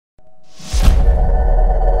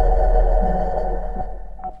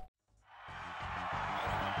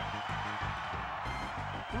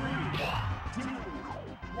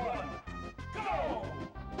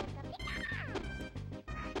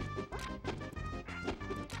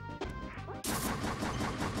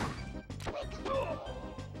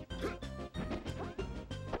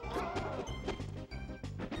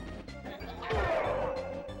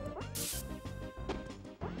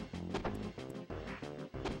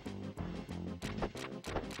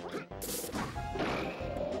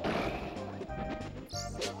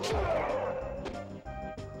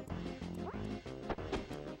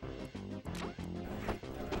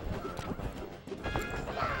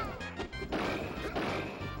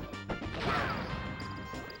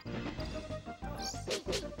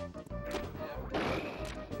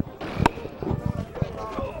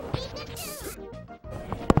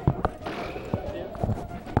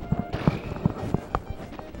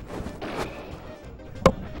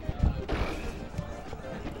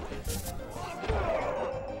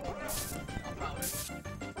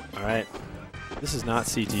This is not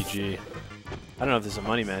CTG. I don't know if this is a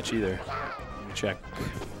money match either. Let me check.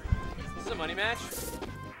 This is a money match?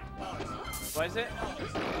 What is it?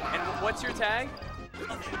 And what's your tag?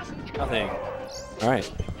 Nothing. All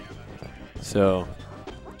right. So,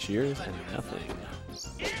 cheers and nothing.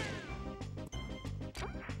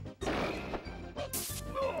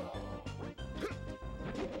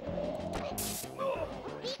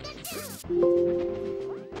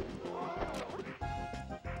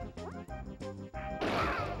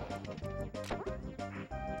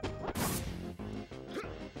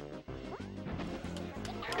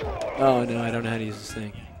 Oh no, I don't know how to use this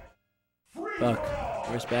thing. Fuck.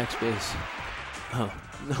 Where's backspace? Oh,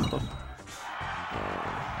 no.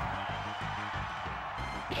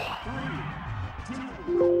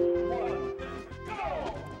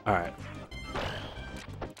 Alright.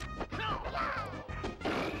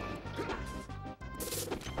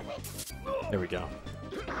 There we go.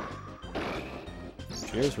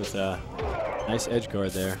 Cheers with a nice edge guard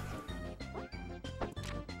there.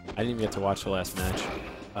 I didn't even get to watch the last match.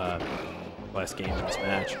 Last game in this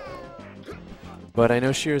match. But I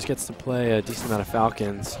know Shears gets to play a decent amount of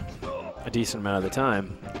Falcons a decent amount of the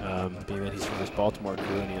time, being that he's from this Baltimore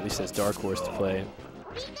crew and he at least has Darkhorse to play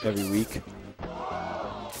every week.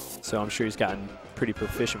 So I'm sure he's gotten pretty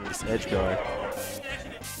proficient with this edge guard.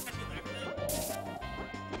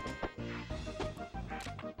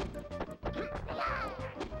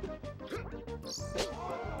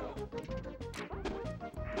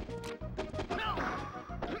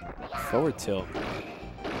 Forward tilt.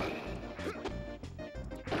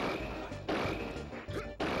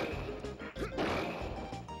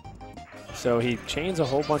 So he chains a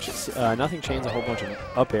whole bunch of, nothing chains a whole bunch of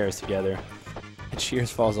up airs together, and Shears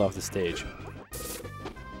falls off the stage.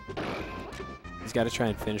 He's got to try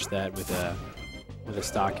and finish that with a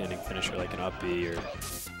stock ending finisher like an up B or a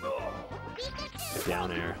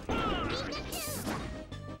down air.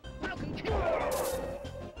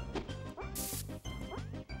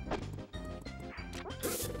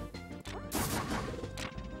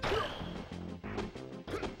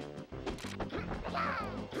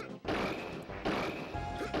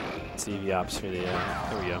 CV ops for the,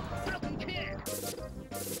 there we go.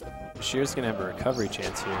 Shears gonna have a recovery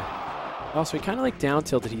chance here. Also, he kind of like down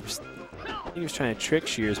tilted. He was trying to trick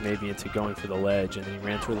Shears maybe into going for the ledge, and then he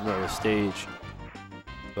ran toward the middle of the stage.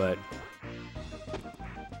 But,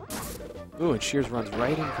 ooh, and Shears runs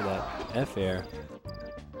right in for that F air.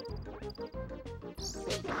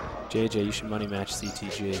 JJ, you should money match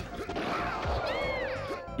CTG.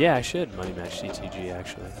 Yeah, I should money match CTG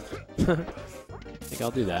actually. I think I'll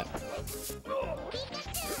do that.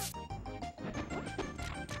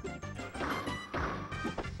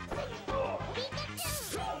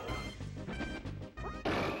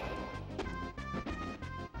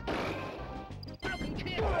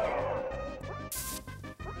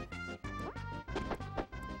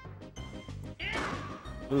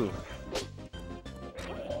 Ooh.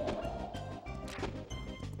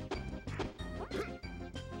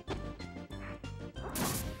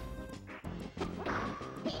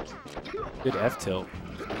 Good F tilt.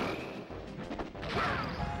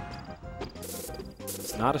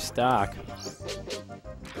 It's not a stock.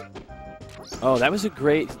 Oh, that was a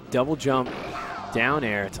great double jump down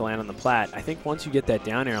air to land on the plat. I think once you get that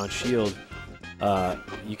down air on shield,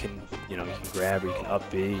 you can grab or you can up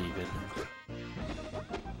B even.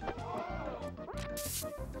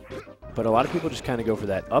 But a lot of people just kind of go for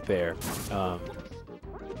that up air. Oh,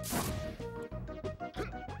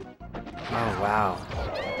 wow.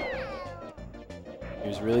 He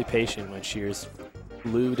was really patient when Shears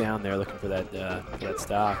flew down there looking for that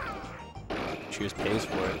stock. Shears pays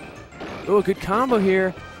for it. Oh, a good combo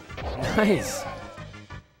here. Nice.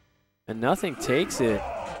 And nothing takes it.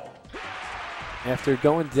 After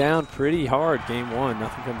going down pretty hard game one,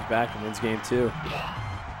 nothing comes back and wins game two.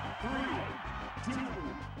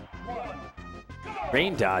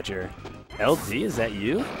 Rain Dodger. LD, is that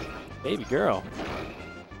you? Baby girl.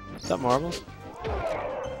 What's up, Marbles?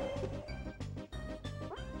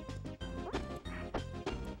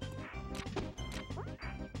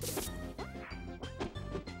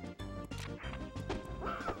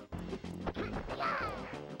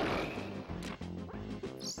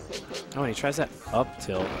 Oh, and he tries that up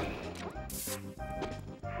tilt.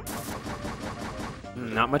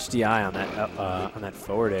 Not much DI on that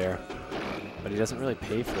forward air, but he doesn't really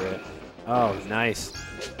pay for it. Oh, nice.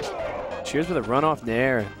 Shears with a runoff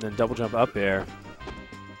nair, and then double jump up air.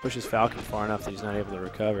 Pushes Falcon far enough that he's not able to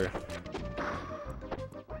recover.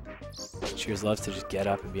 Shears loves to just get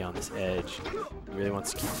up and be on this edge. He really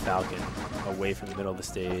wants to keep Falcon away from the middle of the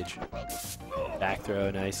stage. Back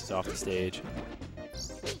throw, nice, he's off the stage.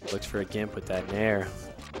 Looks for a gimp with that nair.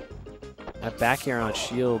 That back air on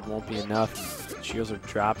shield won't be enough. Shields will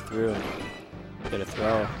drop through and get a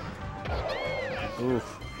throw.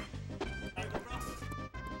 Oof.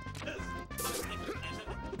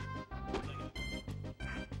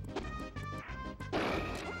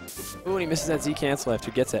 Ooh, and he misses that Z cancel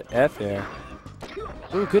after he gets that F air.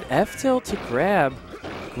 Ooh, good F tilt to grab.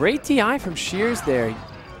 Great DI from Shears there. He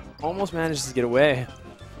almost manages to get away.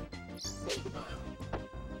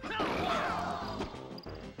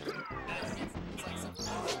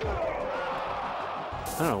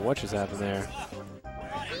 I don't know what just happened there.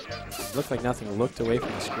 It looked like nothing looked away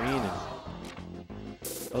from the screen and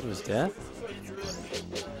fell to his death.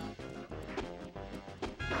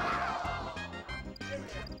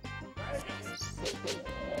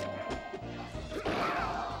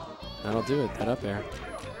 That'll do it, that up air.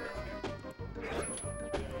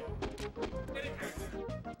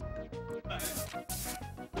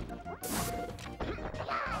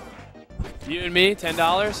 You and me,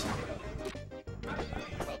 $10.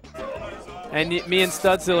 And me and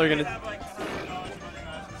Studstill are gonna.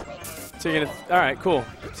 So you're gonna. All right, cool.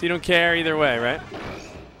 So you don't care either way, right?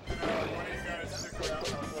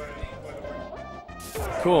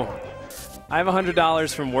 Cool. I have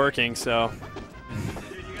 $100 from working, so.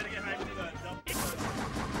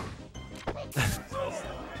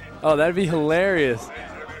 Oh, that'd be hilarious.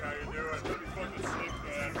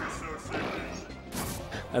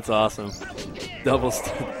 That's awesome. Double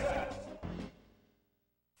stud.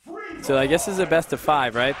 So I guess this is a best of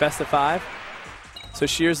 5, right? Best of 5. So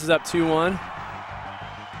Shears is up 2-1.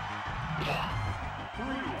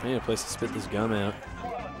 I need a place to spit this gum out.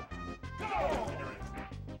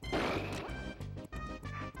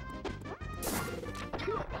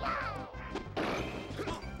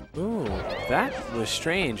 Ooh, that was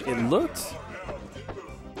strange. It looked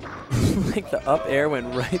like the up air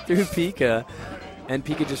went right through Pika, and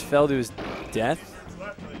Pika just fell to his death.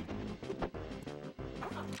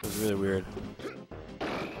 It was really weird.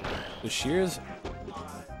 So Shears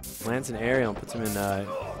lands an aerial and puts him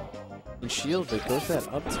in shield, but goes for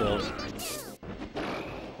that up tilt.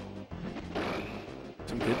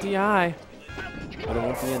 Some good DI, but it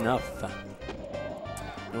won't be enough.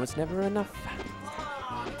 No, it's never enough.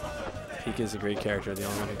 Pika is a great character, the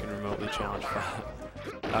only one who can remotely challenge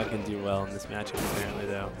Falcon do well in this matchup, apparently,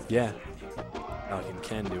 though. Yeah, Falcon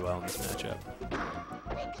can do well in this matchup.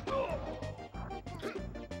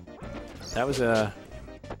 That was a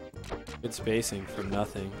good spacing from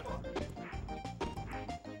nothing.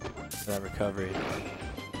 That recovery.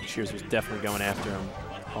 Shears was definitely going after him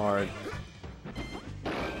hard.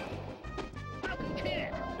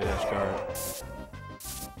 Good edge guard.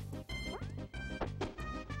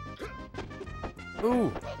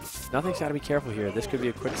 Ooh! Nothing's got to be careful here. This could be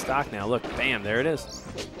a quick stock now. Look, bam, there it is.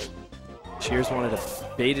 Shears wanted to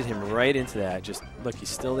baited him right into that. Just look, he's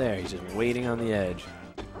still there. He's just waiting on the edge.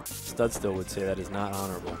 Studstill would say that is not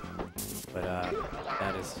honorable, but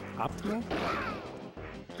that is optimal.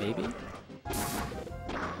 Maybe.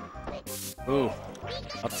 Ooh,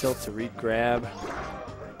 up tilt to read grab.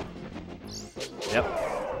 Yep.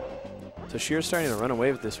 So Shears starting to run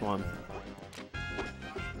away with this one.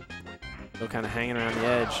 Still kind of hanging around the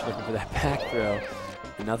edge, looking for that back throw,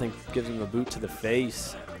 and nothing gives him a boot to the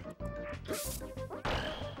face.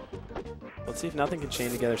 Let's see if nothing can chain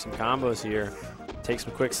together some combos here. Take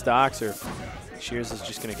some quick stocks, or Shears is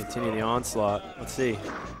just going to continue the onslaught. Let's see.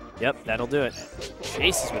 Yep, that'll do it.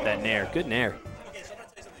 Chases with that nair. Good nair.